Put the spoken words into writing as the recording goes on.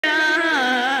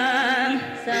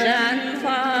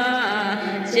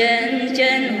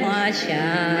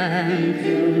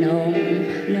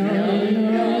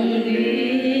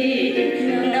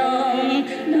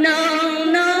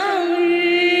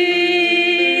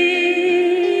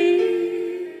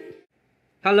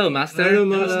Hello, Master. Hello,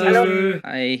 Master. Hello.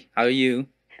 Hi, how are you?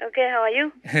 Okay, how are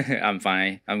you? I'm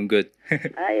fine. I'm good.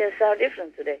 You sound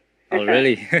different today. Oh,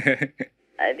 really?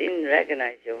 I didn't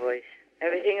recognize your voice.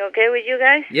 Everything okay with you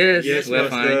guys? Yes, Yes, we're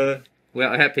Master. fine.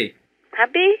 We're happy.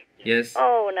 Happy? Yes.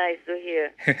 Oh, nice to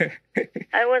hear.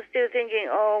 I was still thinking,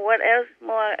 what else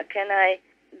more can I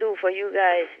do for you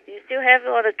guys? You still have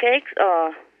all the cakes,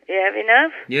 or you have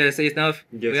enough? Yes, enough.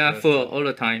 Yes, we are Master. full all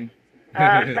the time.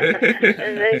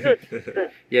 Very good.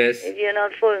 Good. Yes. If you're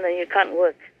not full, then you can't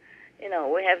work. You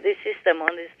know, we have this system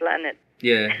on this planet.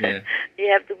 Yeah. You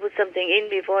have to put something in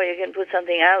before you can put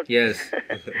something out. Yes.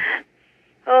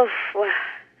 Oh, wow.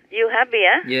 You happy,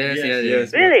 huh? Yes.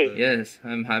 Yes, Really? Master. Yes,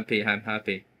 I'm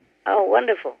happy. Oh,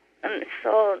 wonderful. And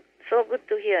so good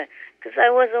to hear. Because I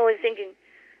was always thinking,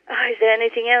 is there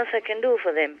anything else I can do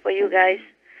for them, for you guys?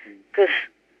 Because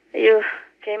you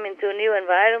came into a new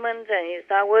environment and you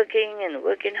start working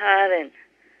hard and...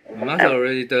 Master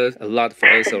already does a lot for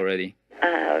us already.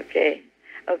 Okay.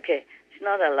 It's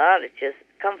not a lot, it's just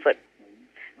comfort.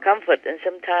 Comfort, and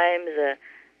sometimes,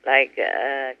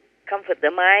 comfort the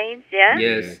mind, yeah?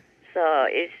 Yes. So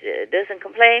it doesn't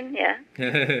complain, yeah?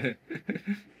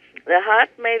 The heart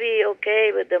may be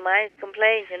okay, but the mind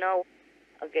complains, you know.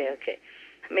 Okay.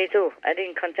 Me too. I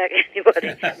didn't contact anybody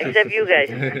except you guys.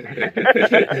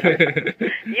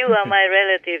 You are my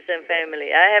relatives and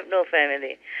family. I have no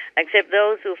family except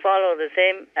those who follow the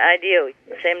same ideal,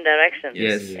 same direction.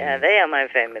 Yes. Yeah, they are my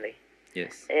family.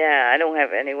 Yes. Yeah, I don't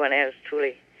have anyone else,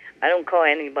 truly. I don't call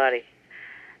anybody.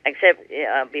 Except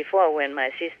before, when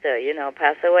my sister,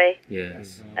 passed away.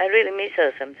 Yes. I really miss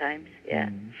her sometimes, yeah.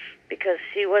 Because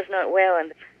she was not well,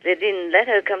 and they didn't let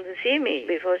her come to see me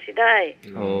before she died.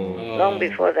 Oh. Long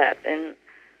before that. And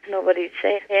nobody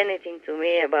said anything to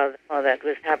me about all that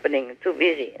was happening. Too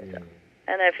busy.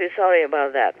 And I feel sorry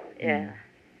about that, yeah.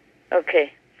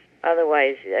 Okay.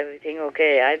 Otherwise, everything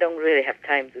okay. I don't really have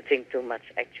time to think too much,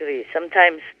 actually.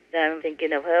 Sometimes I'm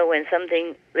thinking of her when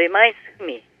something reminds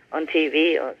me on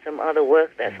TV or some other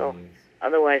work, that's all.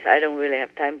 Otherwise, I don't really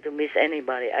have time to miss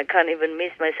anybody. I can't even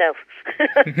miss myself.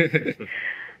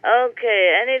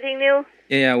 Okay, anything new?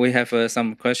 Yeah, we have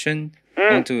some question.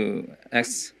 Want to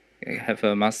ask, have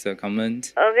a master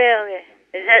comment? Okay.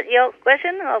 Is that your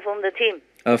question or from the team?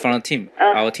 From the team.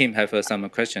 Our team have some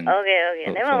question. Okay.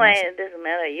 Never mind, it doesn't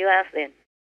matter. You ask then.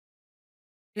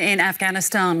 In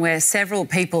Afghanistan, where several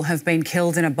people have been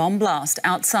killed in a bomb blast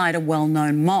outside a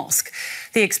well-known mosque.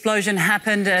 The explosion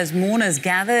happened as mourners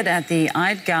gathered at the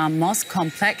Eidgah Mosque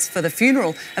complex for the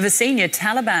funeral of a senior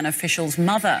Taliban official's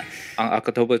mother. On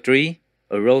October 3,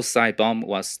 a roadside bomb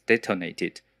was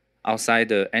detonated outside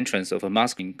the entrance of a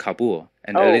mosque in Kabul,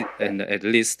 and at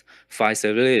least 5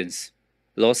 civilians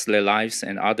lost their lives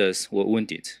and others were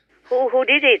wounded. Who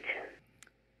did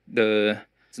it?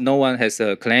 No one has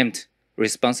claimed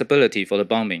responsibility for the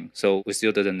bombing, so we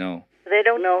still doesn't know. They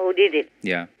don't know who did it?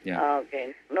 Yeah.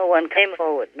 Okay. No one came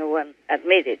forward. No one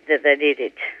admitted that they did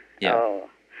it. Yeah. Oh,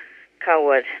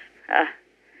 coward.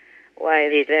 Why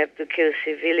did they have to kill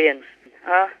civilians?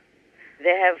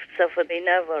 They have suffered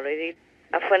enough already.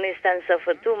 Afghanistan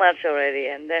suffered too much already,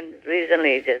 and then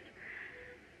recently just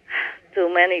too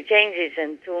many changes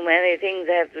and too many things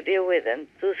they have to deal with, and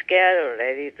too scared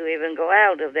already to even go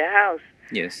out of their house.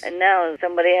 Yes. And now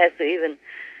somebody has to even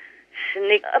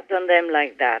sneak up on them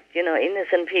like that.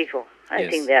 Innocent people. I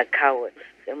think they are cowards.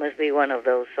 They must be one of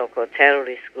those so-called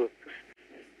terrorist groups.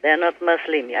 They're not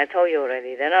Muslim. I told you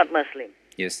already. They're not Muslim.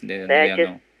 Yes, they They're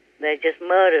are They're just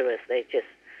murderers. They're just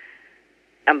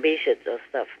ambitious or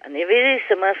stuff. And if it is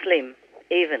a Muslim,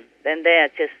 even, then they are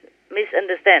just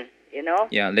misunderstand,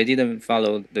 Yeah, they didn't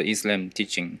follow the Islam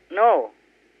teaching. No,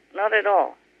 not at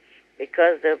all.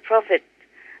 Because the Prophet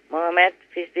Muhammad,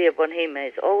 peace be upon him,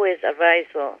 has always advised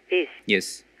for peace.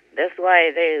 Yes. That's why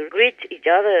they greet each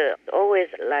other always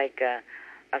like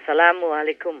Assalamu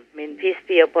alaikum, mean peace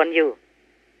be upon you.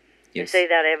 Yes. They say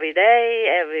that every day,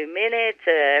 every minute,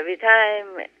 every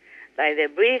time, like they're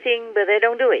breathing, but they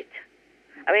don't do it.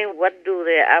 I mean, what do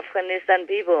the Afghanistan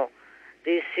people,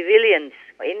 these civilians,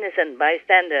 innocent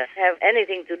bystanders, have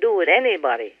anything to do with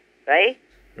anybody, right?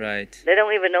 Right. They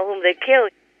don't even know whom they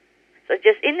killed. So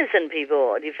just innocent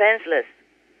people, defenseless.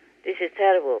 This is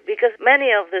terrible. Because many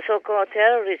of the so-called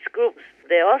terrorist groups,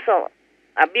 they also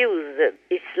abuse the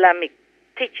Islamic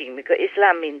teaching, because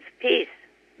Islam means peace.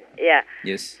 Yeah.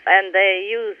 Yes. And they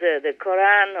use the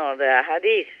Quran or the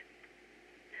Hadith.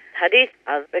 Hadith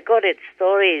are recorded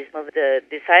stories of the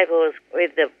disciples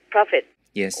with the Prophet.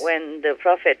 Yes. When the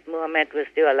Prophet Muhammad was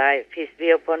still alive, peace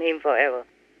be upon him forever.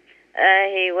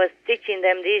 He was teaching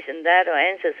them this and that, or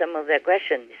answer some of their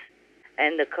questions.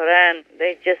 And the Quran,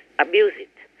 they just abuse it.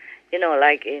 You know,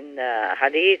 like in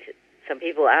Hadith, some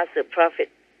people ask the Prophet,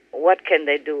 what can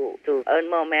they do to earn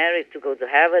more merit to go to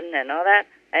heaven and all that?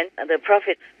 And the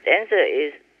Prophet's answer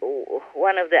is,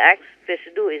 one of the acts they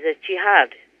should do is a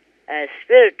jihad, a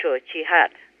spiritual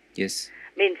jihad. Yes.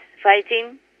 Means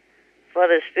fighting for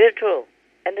the spiritual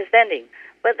understanding.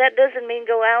 But that doesn't mean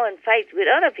go out and fight with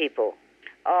other people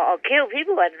or kill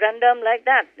people at random like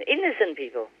that, innocent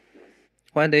people.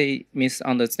 Why they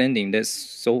misunderstanding that's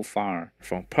so far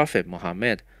from Prophet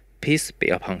Muhammad, peace be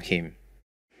upon him.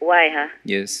 Why, huh?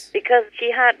 Yes. Because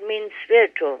jihad means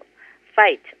spiritual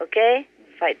fight, okay?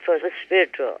 Fight for the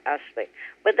spiritual aspect.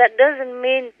 But that doesn't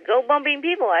mean go bombing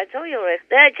people. I told you,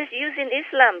 they're just using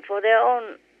Islam for their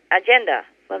own agenda,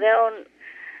 for their own,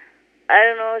 I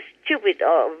don't know, stupid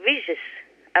or vicious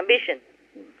ambition.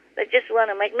 They just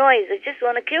want to make noise. They just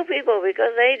want to kill people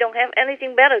because they don't have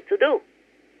anything better to do.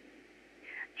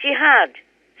 Jihad,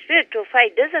 spiritual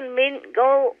fight, doesn't mean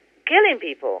go killing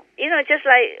people. You know, just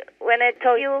like when I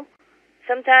told you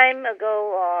some time ago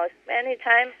or many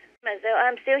times, I said,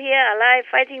 I'm still here alive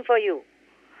fighting for you.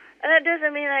 And that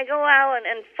doesn't mean I go out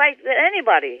and fight with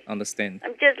anybody. Understand.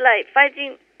 I'm just like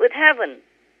fighting with heaven,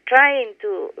 trying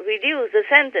to reduce the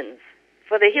sentence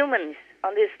for the humans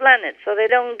on this planet so they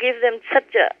don't give them such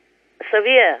a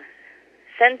severe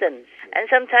sentence. And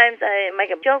sometimes I make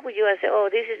a joke with you. I say,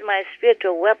 oh, this is my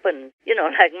spiritual weapon. You know,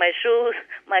 like my shoes,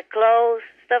 my clothes,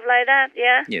 stuff like that,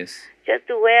 yeah? Yes. Just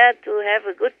to wear to have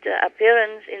a good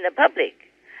appearance in the public.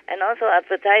 And also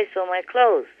advertise for my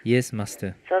clothes. Yes,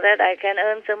 Master. So that I can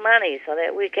earn some money, so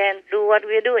that we can do what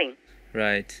we're doing.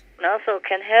 Right. And also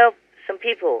can help some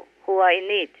people who are in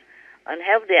need. And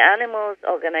help the animals,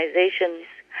 organizations,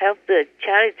 help the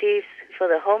charities for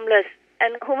the homeless,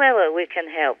 and whomever we can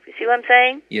help. You see what I'm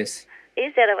saying? Yes.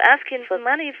 Instead of asking for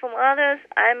money from others,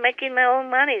 I'm making my own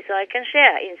money so I can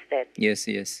share instead. Yes,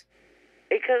 yes.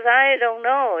 Because I don't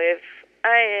know if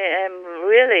I am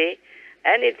really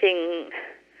anything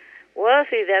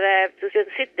worthy that I have to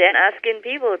just sit there and asking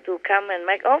people to come and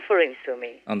make offerings to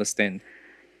me. Understand.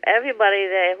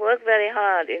 Everybody, they work very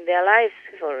hard in their lives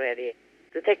already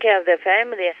to take care of their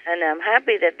family, and I'm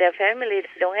happy that their families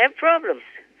don't have problems.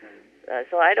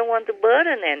 So I don't want to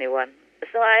burden anyone.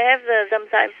 So I have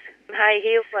sometimes high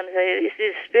heels and say, this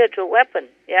is a spiritual weapon,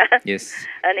 yeah? Yes.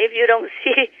 And if you don't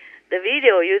see the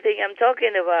video, you think I'm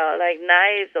talking about like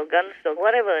knives or guns or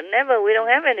whatever. Never, we don't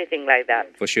have anything like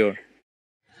that. For sure.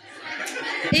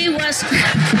 It was...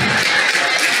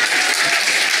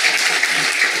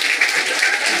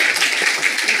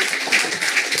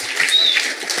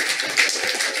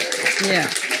 Yeah.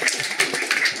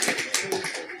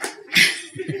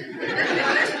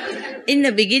 In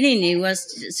the beginning, it was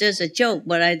just a joke,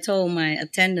 but I told my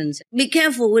attendants, be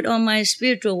careful with all my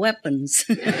spiritual weapons.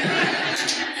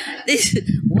 This is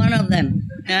one of them.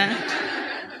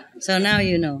 So now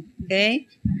you know, okay?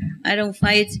 I don't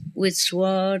fight with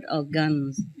sword or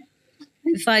guns.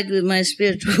 I fight with my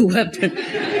spiritual weapon.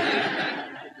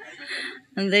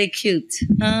 And they're cute,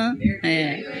 huh?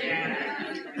 Yeah.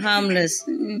 Harmless,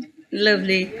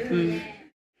 lovely.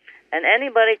 And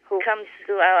anybody who comes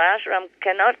to our ashram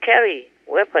cannot carry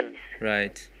weapons.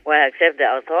 Right. Well, except the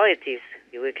authorities.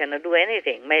 We cannot do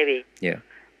anything, maybe. Yeah.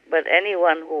 But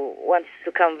anyone who wants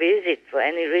to come visit for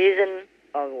any reason,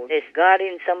 or is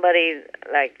guarding somebody,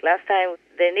 like last time,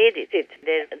 they needed it.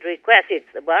 They requested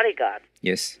the bodyguard.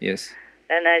 Yes, yes.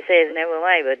 And I said, never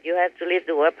mind, but you have to leave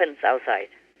the weapons outside.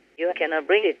 You cannot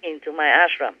bring it into my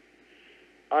ashram,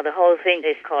 or the whole thing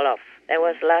is called off. That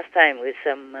was last time with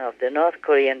some of the North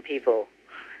Korean people.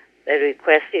 They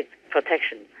requested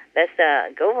protection. That's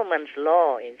the government's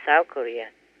law in South Korea.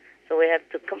 So we have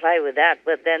to comply with that.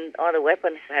 But then all the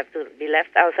weapons have to be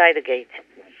left outside the gate.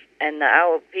 And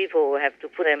our people have to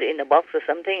put them in a box or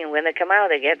something, and when they come out,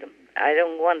 they get them. I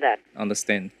don't want that.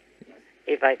 Understand.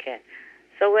 If I can.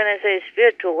 So when I say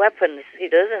spiritual weapons,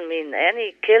 it doesn't mean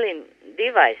any killing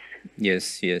device.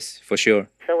 Yes, yes, for sure.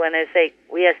 So when I say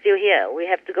we are still here, we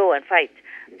have to go and fight.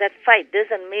 That fight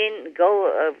doesn't mean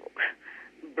go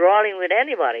brawling with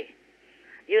anybody.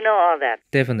 You know all that.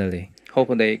 Definitely. Hope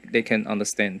they can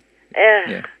understand.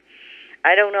 Yeah.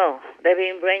 I don't know. They've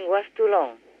been brainwashed too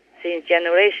long, since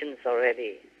generations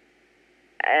already.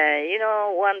 You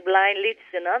know, one blind leads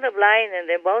another blind, and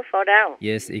they both fall down.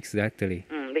 Yes, exactly.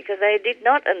 Because they did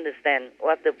not understand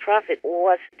what the Prophet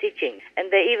was teaching.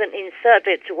 And they even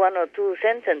inserted one or two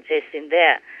sentences in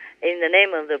there in the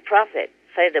name of the Prophet.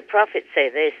 Say the Prophet say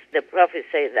this, the Prophet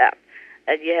say that.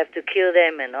 And you have to kill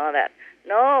them and all that.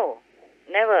 No,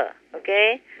 never,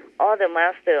 okay? All the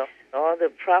masters, all the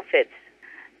prophets,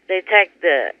 they take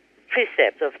the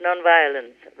precepts of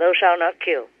nonviolence. Thou shalt not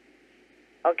kill.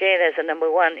 Okay, that's a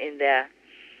number one in their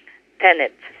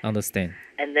tenet. Understand.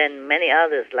 And then many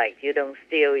others like you don't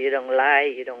steal, you don't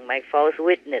lie, you don't make false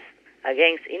witness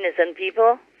against innocent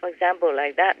people, for example,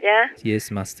 like that, yeah?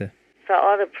 Yes, Master. So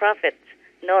all the prophets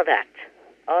know that.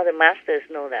 All the masters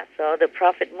know that. So the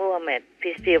Prophet Muhammad,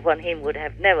 peace be upon him, would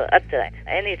have never uttered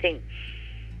anything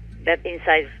that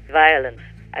incites violence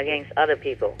against other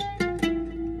people.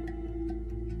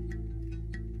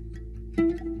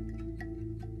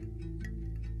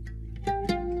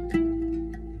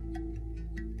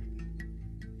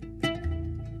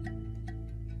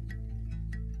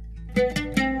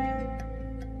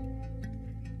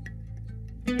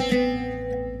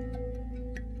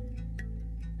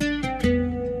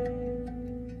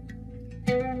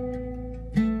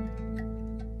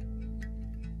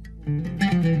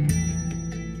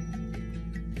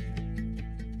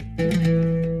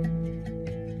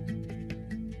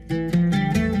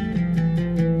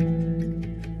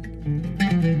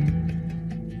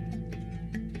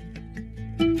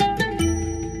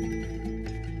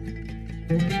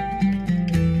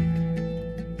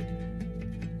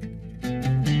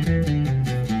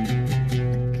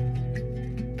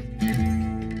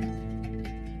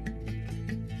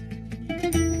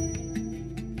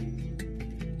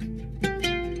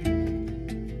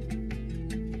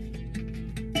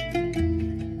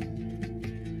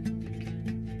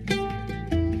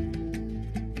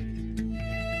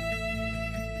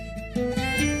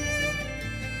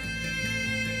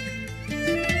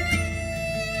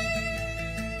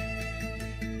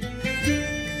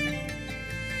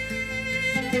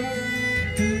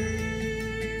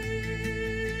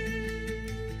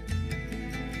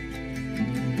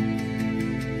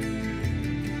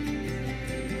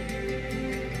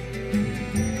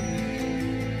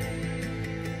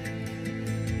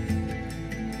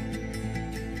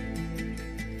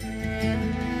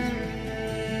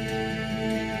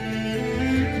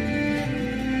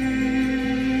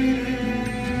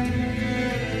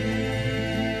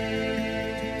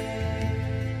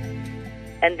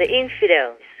 And the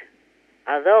infidels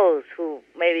are those who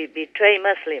maybe betray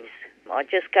Muslims or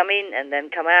just come in and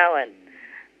then come out and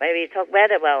maybe talk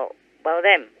bad about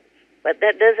them. But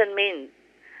that doesn't mean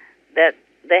that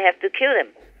they have to kill them.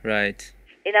 Right.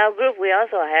 In our group, we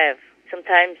also have,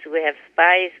 sometimes we have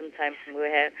spies, sometimes we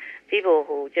have people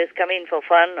who just come in for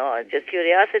fun or just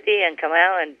curiosity and come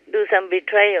out and do some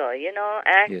betrayal,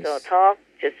 act or talk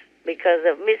just because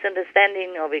of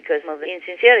misunderstanding or because of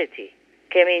insincerity.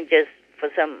 Came in just for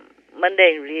some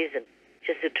mundane reason,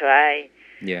 just to try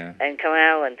and come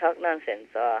out and talk nonsense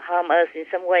or harm us in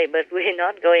some way, but we're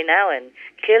not going out and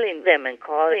killing them and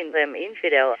calling them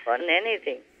infidel or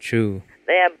anything. True.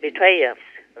 They are betrayers,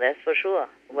 that's for sure,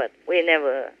 but we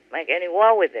never make any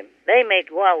war with them. They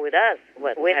make war with us,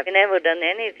 but we have never done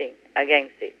anything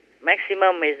against it.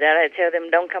 Maximum is that I tell them,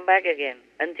 don't come back again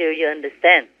until you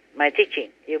understand my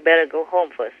teaching. You better go home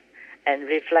first and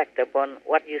reflect upon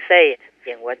what you say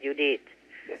and what you did.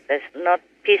 That's not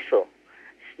peaceful.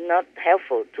 It's not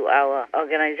helpful to our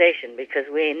organization because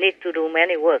we need to do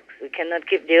many works. We cannot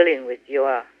keep dealing with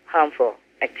your harmful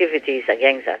activities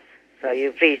against us. So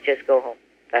you please just go home.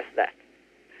 That's that.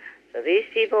 So these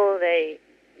people, they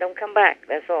don't come back,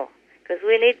 that's all. Because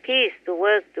we need peace to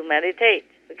work, to meditate.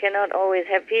 We cannot always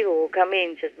have people who come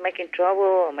in just making trouble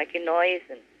or making noise.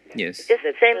 And Yes. it's just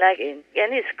the same like in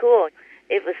any school.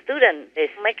 If a student is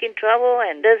making trouble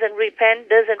and doesn't repent,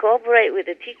 doesn't cooperate with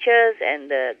the teachers and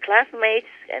the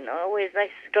classmates and always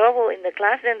makes trouble in the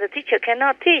class, then the teacher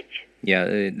cannot teach. Yeah,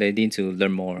 they need to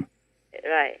learn more.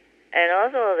 Right. And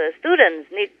also the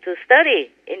students need to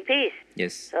study in peace.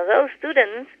 Yes. So those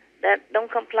students that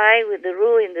don't comply with the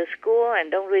rule in the school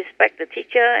and don't respect the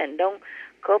teacher and don't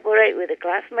cooperate with the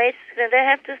classmates, then they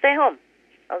have to stay home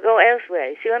or go elsewhere.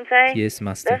 You see what I'm saying? Yes,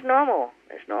 Master. That's normal.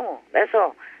 That's normal. That's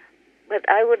all. But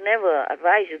I would never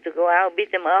advise you to go out,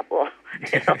 beat them up, or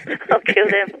or kill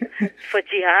them for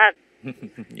jihad.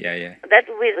 Yeah. That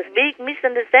would be a big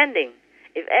misunderstanding.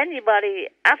 If anybody,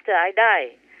 after I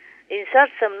die,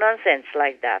 inserts some nonsense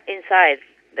like that inside,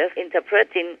 that's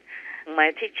interpreting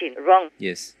my teaching wrong.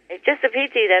 Yes. It's just a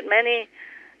pity that many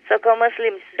so-called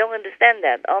Muslims don't understand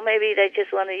that, or maybe they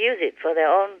just want to use it for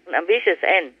their own ambitious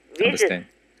end. Understand.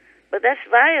 But that's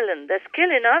violent. That's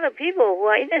killing other people who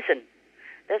are innocent.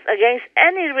 That's against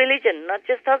any religion, not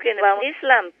just talking about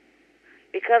Islam.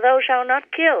 Because thou shalt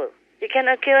not kill. You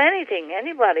cannot kill anything,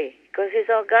 anybody, because it's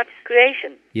all God's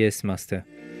creation. Yes, Master.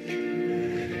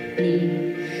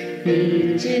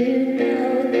 你知道，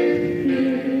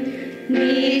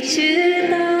你知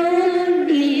道，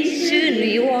你是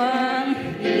女王，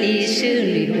你是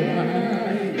女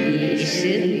王，你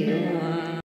是女王。